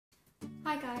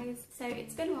Hi guys, so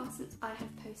it's been a while since I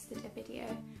have posted a video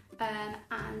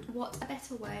and what a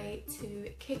better way to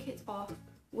kick it off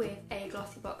with a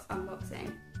Glossybox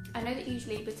unboxing. I know that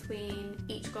usually between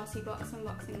each Glossybox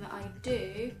unboxing that I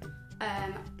do,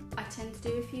 I tend to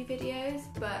do a few videos,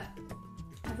 but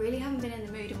I really haven't been in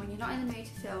the mood, and when you're not in the mood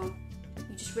to film,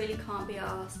 you just really can't be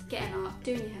asked getting up,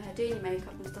 doing your hair, doing your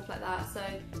makeup and stuff like that. So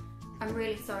I'm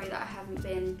really sorry that I haven't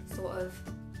been sort of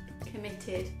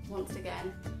committed once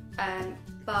again.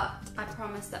 But I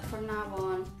promise that from now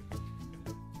on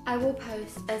I will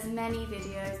post as many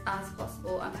videos as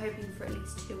possible. I'm hoping for at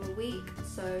least 2 a week,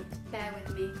 so bear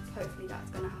with me because hopefully that's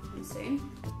going to happen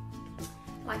soon.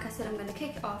 Like I said, I'm going to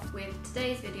kick it off with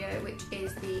today's video, which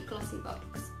is the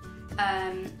Glossybox.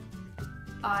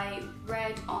 I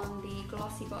read on the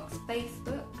Glossybox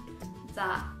Facebook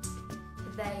that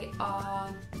they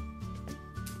are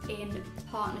in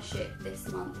partnership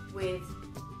this month with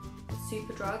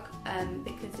Superdrug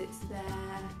because it's their,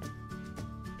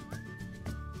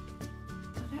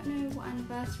 I don't know what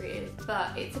anniversary it is,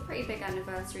 but it's a pretty big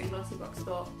anniversary, and Glossybox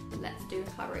thought, let's do a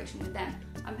collaboration with them.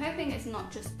 I'm hoping it's not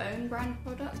just own brand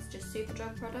products, just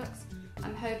Superdrug products.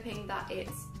 I'm hoping that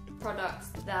it's products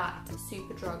that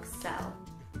Superdrug sell.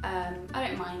 I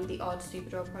don't mind the odd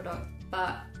Superdrug product,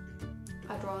 but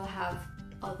I'd rather have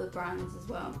other brands as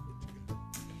well.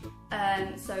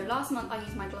 So last month I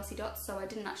used my Glossy Dots, so I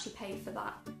didn't actually pay for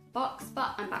that box,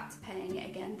 but I'm back to paying it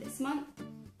again this month.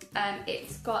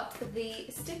 It's got the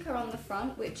sticker on the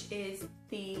front, which is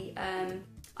the,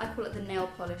 I call it the nail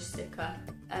polish sticker,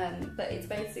 but it's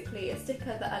basically a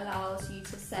sticker that allows you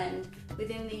to send,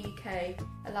 within the UK,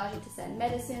 allows you to send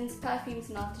medicines, perfumes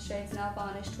and aftershaves, nail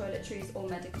varnish, toiletries or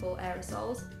medical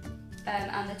aerosols.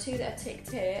 And the two that are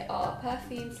ticked here are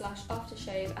perfume /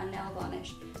 aftershave and nail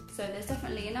varnish. So there's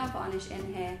definitely a nail varnish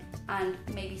in here and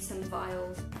maybe some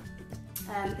vials.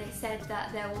 They said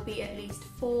that there will be at least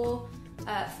 4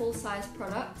 full-size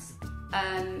products.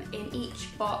 In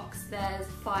each box there's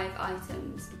 5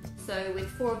 items. So with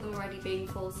 4 of them already being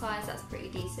full size, that's pretty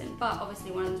decent. But obviously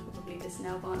one of them is probably this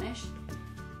nail varnish.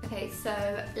 Okay,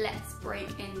 so let's break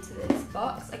into this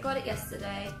box. I got it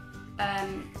yesterday.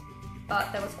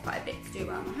 But there was quite a bit to do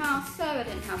around the house, so I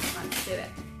didn't have time to do it.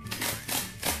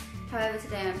 However,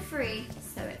 today I'm free,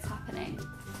 so it's happening.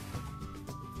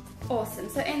 Awesome,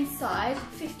 so inside,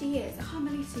 50 years. I can't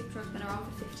believe Superdrug's been around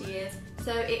for 50 years.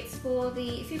 So it's for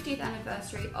the 50th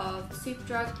anniversary of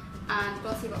Superdrug, and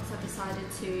Glossybox have decided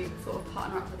to sort of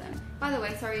partner up with them. By the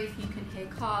way, sorry if you can hear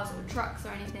cars or trucks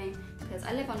or anything, because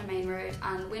I live on a main road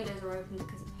and the windows are open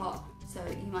because it's hot, so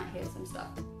you might hear some stuff.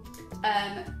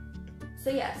 So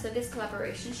yeah, so this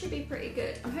collaboration should be pretty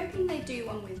good. I'm hoping they do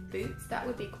one with Boots, that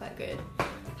would be quite good.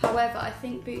 However, I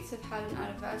think Boots have had an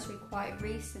anniversary quite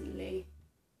recently,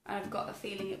 and I've got a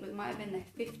feeling it might have been their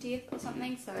 50th or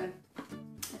something, so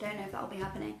I don't know if that'll be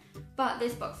happening. But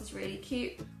this box is really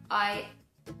cute. I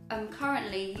am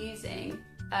currently using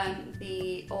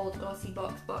the old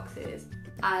Glossybox boxes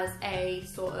as a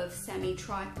sort of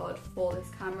semi-tripod for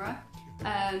this camera,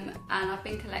 and I've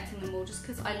been collecting them all just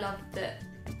because I love that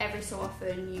every so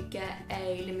often you get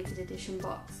a limited edition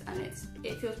box, and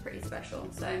it feels pretty special.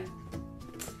 So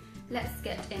let's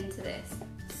get into this.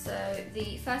 So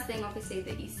the first thing obviously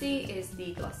that you see is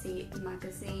the Glossy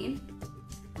magazine.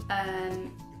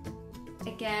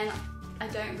 Again, I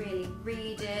don't really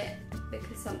read it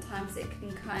because sometimes it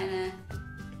can kind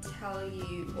of tell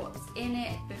you what's in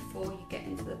it before you get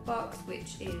into the box,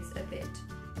 which is a bit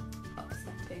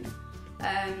upsetting.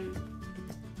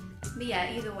 But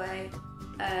yeah, either way,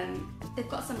 they've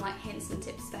got some like hints and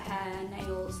tips for hair,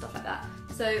 nails, stuff like that.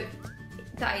 So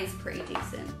that is pretty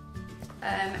decent.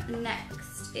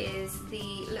 Next is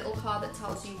the little card that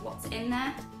tells you what's in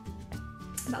there.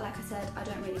 But like I said, I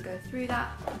don't really go through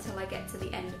that until I get to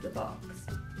the end of the box.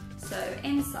 So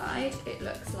inside it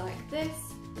looks like this,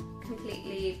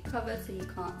 completely covered so you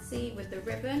can't see, with the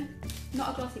ribbon.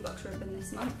 Not a Glossybox ribbon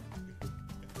this month.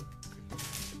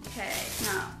 Okay,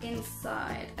 now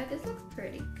inside, oh, this looks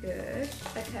pretty good.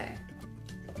 Okay,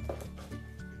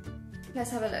 let's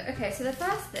have a look. Okay, so the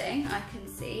first thing I can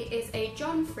see is a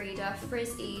John Frieda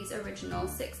Frizz Ease Original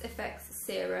 6 Effects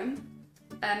Serum.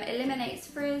 Eliminates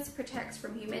frizz, protects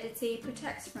from humidity,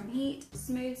 protects from heat,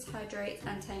 smooths, hydrates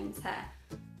and tames hair.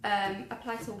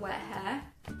 Apply to wet hair.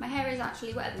 My hair is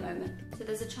actually wet at the moment, so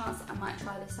there's a chance that I might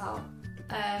try this out.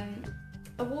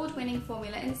 Award-winning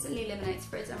formula instantly eliminates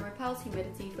frizz and repels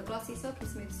humidity for glossy, silky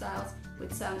smooth styles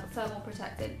with thermal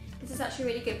protected. This is actually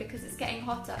really good because it's getting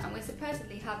hotter and we're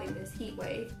supposedly having this heat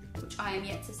wave, which I am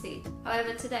yet to see.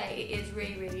 However, today it is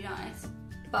really, really nice.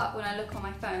 But when I look on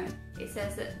my phone, it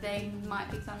says that there might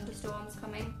be thunderstorms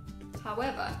coming.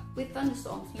 However, with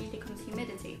thunderstorms usually comes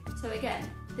humidity, so again,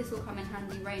 this will come in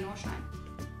handy rain or shine.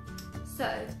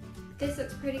 So this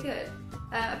looks pretty good.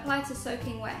 Apply to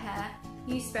soaking wet hair,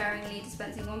 use sparingly,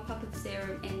 dispensing 1 pump of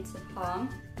serum into palm.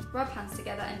 Rub hands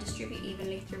together and distribute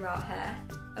evenly throughout hair.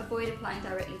 Avoid applying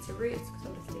directly to roots because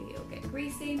obviously it'll get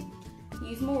greasy.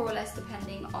 Use more or less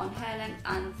depending on hair length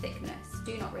and thickness.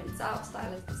 Do not rinse out,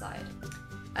 style as desired.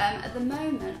 At the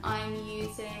moment I'm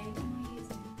using,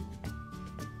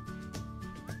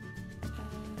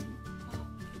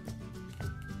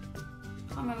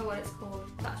 I can't remember what it's called,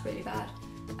 that's really bad.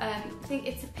 I think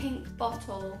it's a pink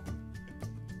bottle.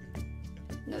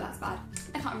 No, that's bad.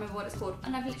 I can't remember what it's called,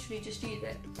 and I've literally just used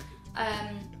it.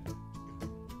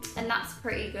 And that's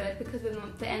pretty good because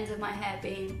with the ends of my hair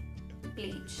being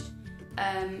bleached,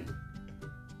 I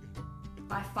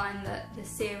find that the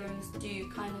serums do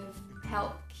kind of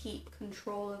help keep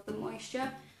control of the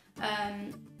moisture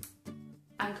and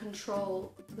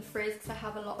control the frizz, because I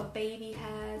have a lot of baby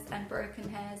hairs and broken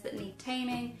hairs that need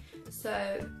taming,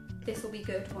 so this will be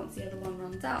good once the other one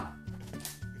runs out.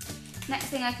 Next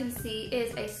thing I can see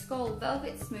is a Skull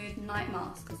Velvet Smooth Night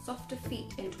Mask, softer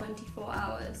feet in 24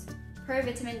 hours. Pro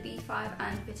vitamin B5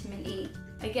 and vitamin E.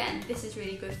 Again, this is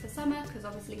really good for summer because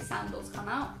obviously sandals come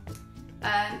out.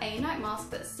 A night mask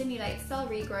that stimulates cell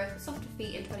regrowth, softer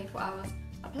feet in 24 hours.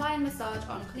 Apply and massage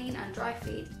on clean and dry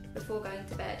feet before going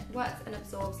to bed. Works and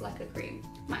absorbs like a cream.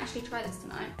 Might actually try this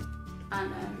tonight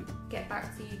and get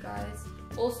back to you guys.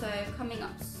 Also coming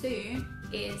up soon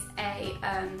is a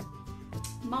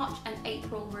March and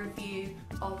April review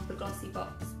of the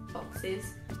Glossybox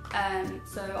boxes.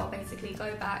 So I'll basically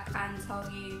go back and tell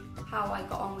you how I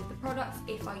got on with the products,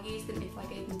 if I used them, if I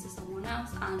gave them to someone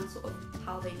else, and sort of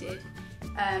how they did.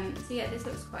 So yeah, this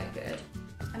looks quite good.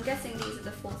 I'm guessing these are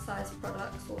the full-size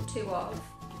products, or 2 of.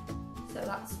 So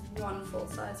that's 1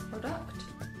 full-size product.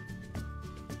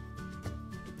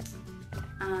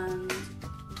 And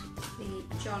the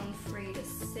John Frieda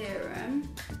serum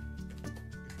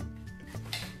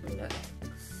looks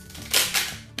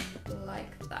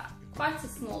like that. Quite a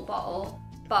small bottle,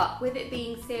 but with it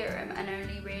being serum and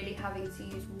only really having to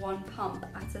use 1 pump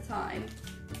at a time,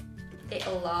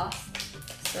 it'll last.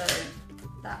 So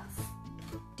that's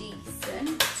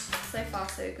decent. So far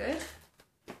so good.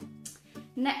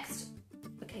 Next,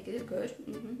 okay, good.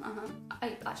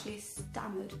 I actually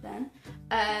stammered then.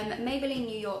 Maybelline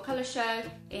New York Colour Show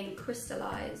in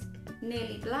Crystallize,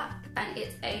 nearly black, and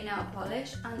it's a nail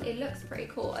polish, and it looks pretty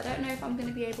cool. I don't know if I'm going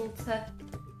to be able to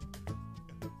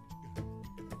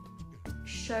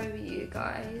show you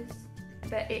guys,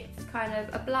 but it's kind of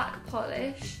a black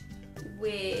polish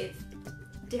with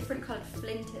different coloured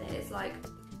flint in it. It's like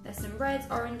there's some reds,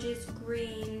 oranges,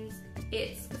 greens.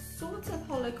 It's sort of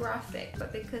holographic,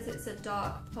 but because it's a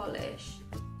dark polish,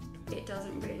 it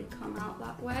doesn't really come out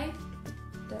that way.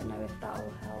 Don't know if that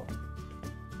will help.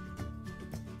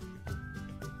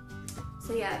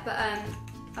 So yeah, but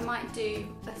I might do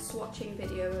a swatching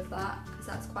video of that because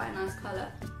that's quite a nice colour.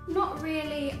 Not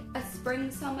really a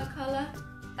spring-summer colour,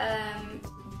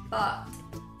 but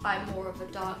I'm more of a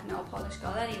dark nail polish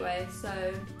girl anyway,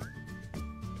 so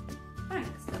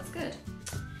thanks, that's good.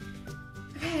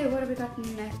 Okay, what have we got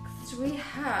next? We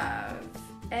have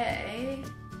a,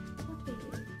 what are you?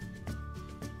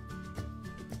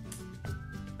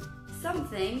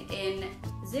 Something in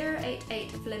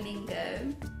 088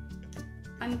 Flamingo.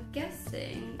 I'm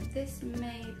guessing this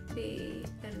may be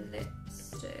a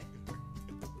lipstick.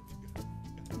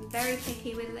 I'm very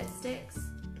picky with lipsticks,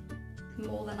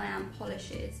 more than I am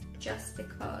polishes, just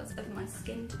because of my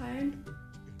skin tone.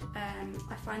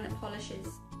 I find that polishes,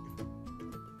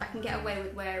 I can get away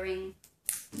with wearing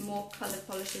more coloured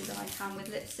polishes than I can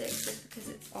with lipsticks just because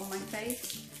it's on my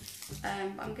face.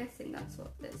 But I'm guessing that's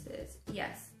what this is.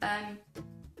 Yes.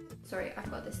 Sorry, I've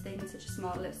got this thing, such a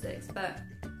small lipsticks, but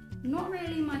not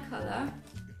really my colour.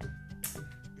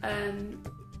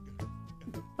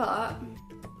 But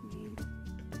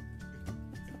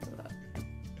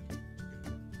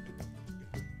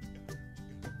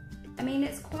I mean,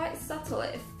 it's quite subtle.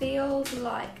 It feels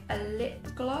like a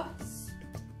lip gloss.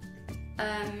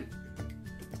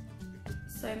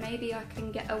 So maybe I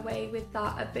can get away with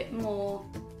that a bit more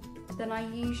than I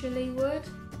usually would.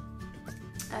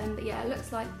 But yeah, it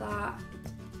looks like that.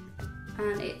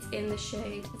 And it's in the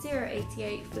shade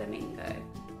 088 Flamingo.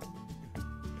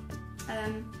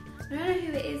 I don't know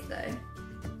who it is though.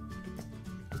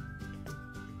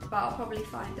 But I'll probably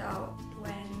find out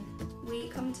when we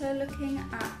come to looking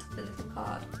at the little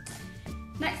card.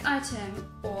 Next item,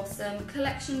 awesome.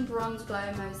 Collection Bronze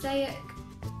Glow Mosaic.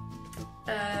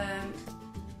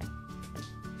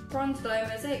 Bronze Glow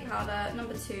Mosaic Powder.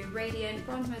 Number 2, Radiant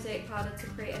Bronze Mosaic Powder to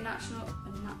create a natural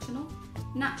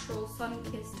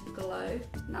sun-kissed glow.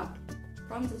 Now,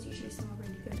 bronzers usually smell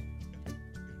really good.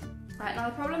 Right, now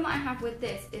the problem that I have with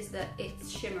this is that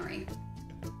it's shimmery.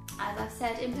 As I've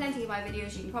said in plenty of my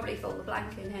videos, you can probably fill the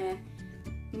blank in here,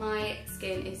 my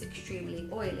skin is extremely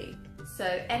oily.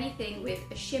 So anything with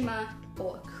a shimmer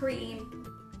or a cream,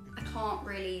 I can't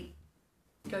really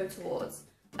go towards.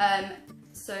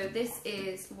 So this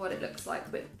is what it looks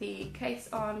like with the case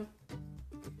on,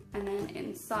 and then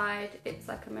inside it's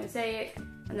like a mosaic,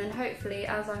 and then hopefully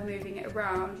as I'm moving it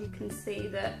around you can see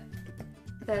that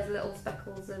there's little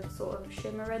speckles of sort of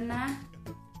shimmer in there.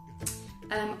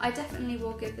 I definitely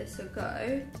will give this a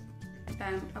go.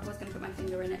 I was going to put my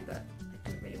finger in it, but I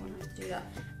don't really want to do that.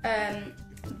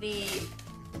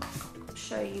 I'll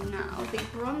show you now. The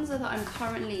bronzer that I'm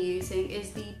currently using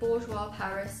is the Bourjois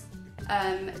Paris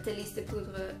Délice de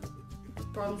Poudre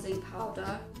bronzing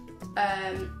powder,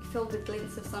 filled with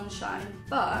glints of sunshine,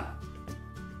 but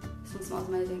this one smells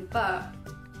amazing, but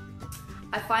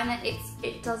I find that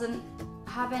it doesn't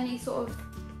have any sort of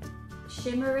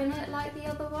shimmer in it like the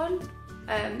other one.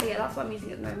 But yeah, that's what I'm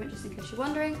using at the moment, just in case you're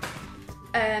wondering.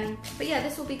 But yeah,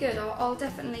 this will be good. I'll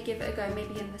definitely give it a go,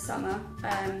 maybe in the summer,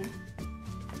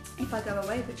 if I go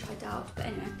away, which I doubt, but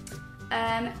anyway.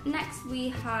 Next we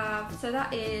have, so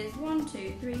that is 1,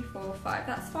 2, 3, 4, 5,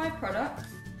 that's 5 products,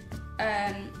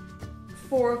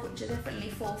 4 of which are definitely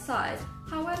full size.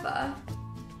 However,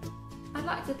 I'd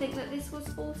like to think that this was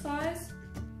full size,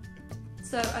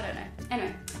 so I don't know.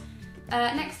 Anyway,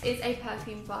 next is a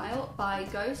perfume vial by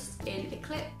Ghost in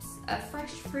Eclipse, a fresh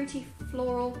fruity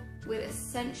floral with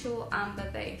essential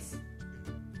amber base.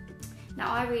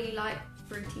 Now I really like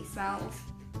fruity smells,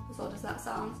 as odd as that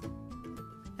sounds.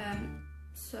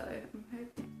 So I'm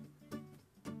hoping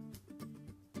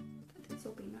that this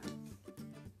will be nice.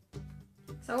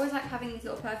 So I always like having these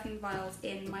little perfume vials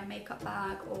in my makeup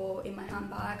bag or in my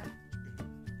handbag.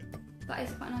 That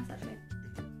is quite nice actually.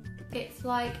 It's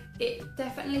like, it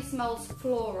definitely smells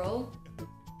floral.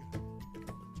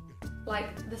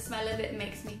 Like the smell of it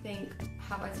makes me think,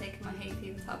 have I taken my hay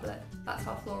fever tablet? That's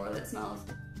how floral it smells.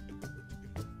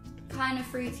 Kind of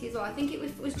fruity as well. I think if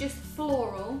it was just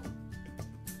floral,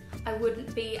 I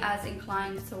wouldn't be as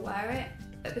inclined to wear it,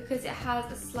 but because it has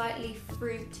a slightly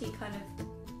fruity kind of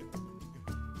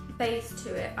base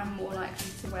to it, I'm more likely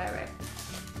to wear it.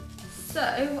 So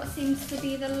what seems to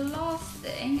be the last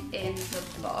thing in the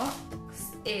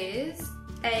box is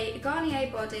a Garnier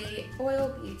Body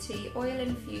Oil Beauty Oil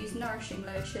Infused Nourishing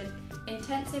Lotion,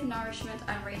 Intensive Nourishment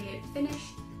and Radiant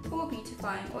Finish for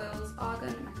beautifying oils,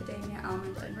 argan, macadamia,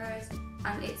 almond and rose,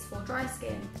 and it's for dry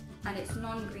skin, and it's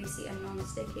non-greasy and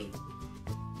non-sticky.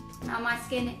 Now my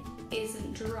skin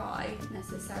isn't dry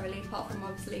necessarily, apart from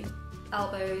obviously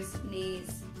elbows,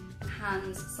 knees,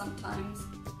 hands sometimes,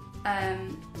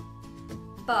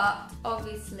 but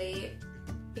obviously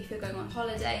if you're going on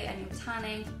holiday and you're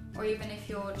tanning, or even if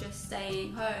you're just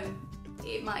staying home,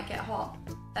 it might get hot,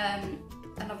 and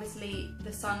obviously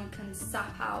the sun can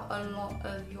sap out a lot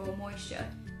of your moisture,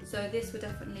 so this would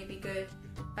definitely be good.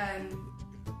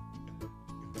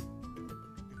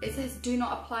 It says do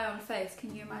not apply on face.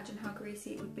 Can you imagine how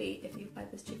greasy it would be if you applied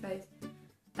this to your face?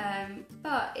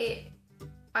 But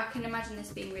I can imagine this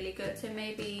being really good. So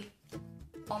maybe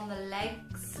on the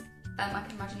legs, I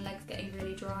can imagine legs getting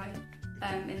really dry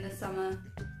in the summer,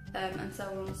 and so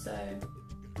on. So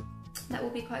that will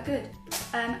be quite good.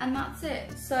 And that's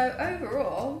it. So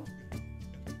overall,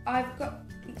 I've got,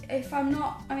 if I'm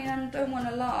not, I mean, I don't want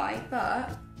to lie,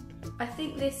 but I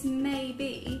think this may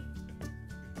be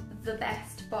the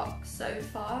best box so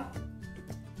far.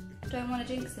 Don't want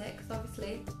to jinx it, because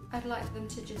obviously I'd like them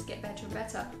to just get better and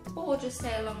better, or just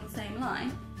stay along the same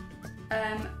line.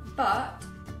 But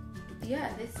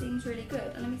yeah, this seems really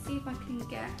good. And let me see if I can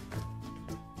get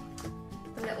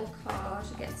the little card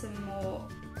to get some more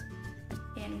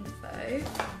info.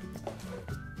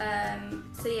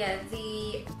 So yeah,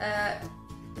 the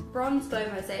Bronze Glow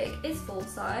Mosaic is full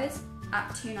size at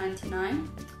 $2.99.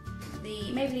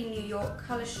 The Maybelline New York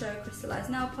Colour Show Crystallized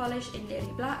Nail Polish in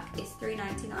Nearly Black is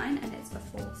 $3.99, and it's a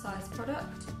full size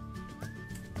product.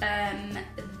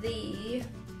 The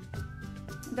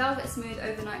Velvet Smooth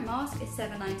Overnight Mask is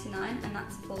 $7.99, and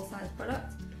that's a full size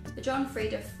product. The John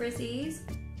Frieda Frizzies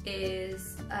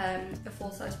is a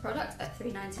full size product at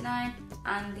 $3.99,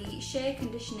 and the Sheer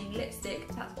Conditioning Lipstick,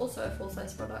 that's also a full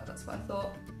size product, that's what I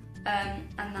thought, and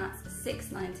that's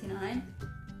 $6.99.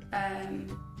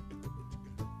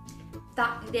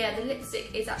 The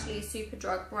lipstick is actually a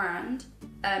Superdrug brand,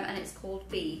 and it's called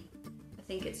B. I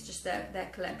think it's just their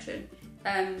collection.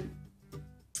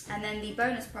 And then the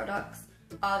bonus products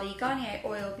are the Garnier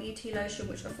Oil Beauty Lotion,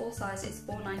 which are full size is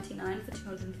 $4.99 for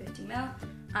 250ml.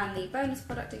 And the bonus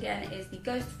product again is the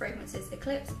Ghost Fragrances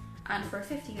Eclipse, and for a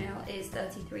 50ml is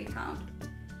 £33.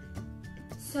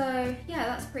 So yeah,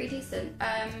 that's pretty decent.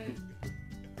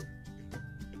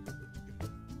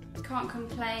 Can't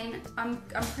complain. I'm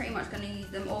pretty much going to use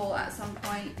them all at some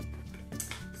point.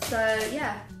 So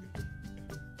yeah,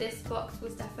 this box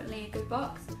was definitely a good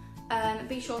box.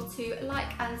 Be sure to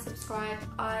like and subscribe.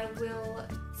 I will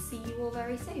see you all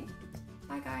very soon.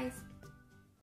 Bye guys.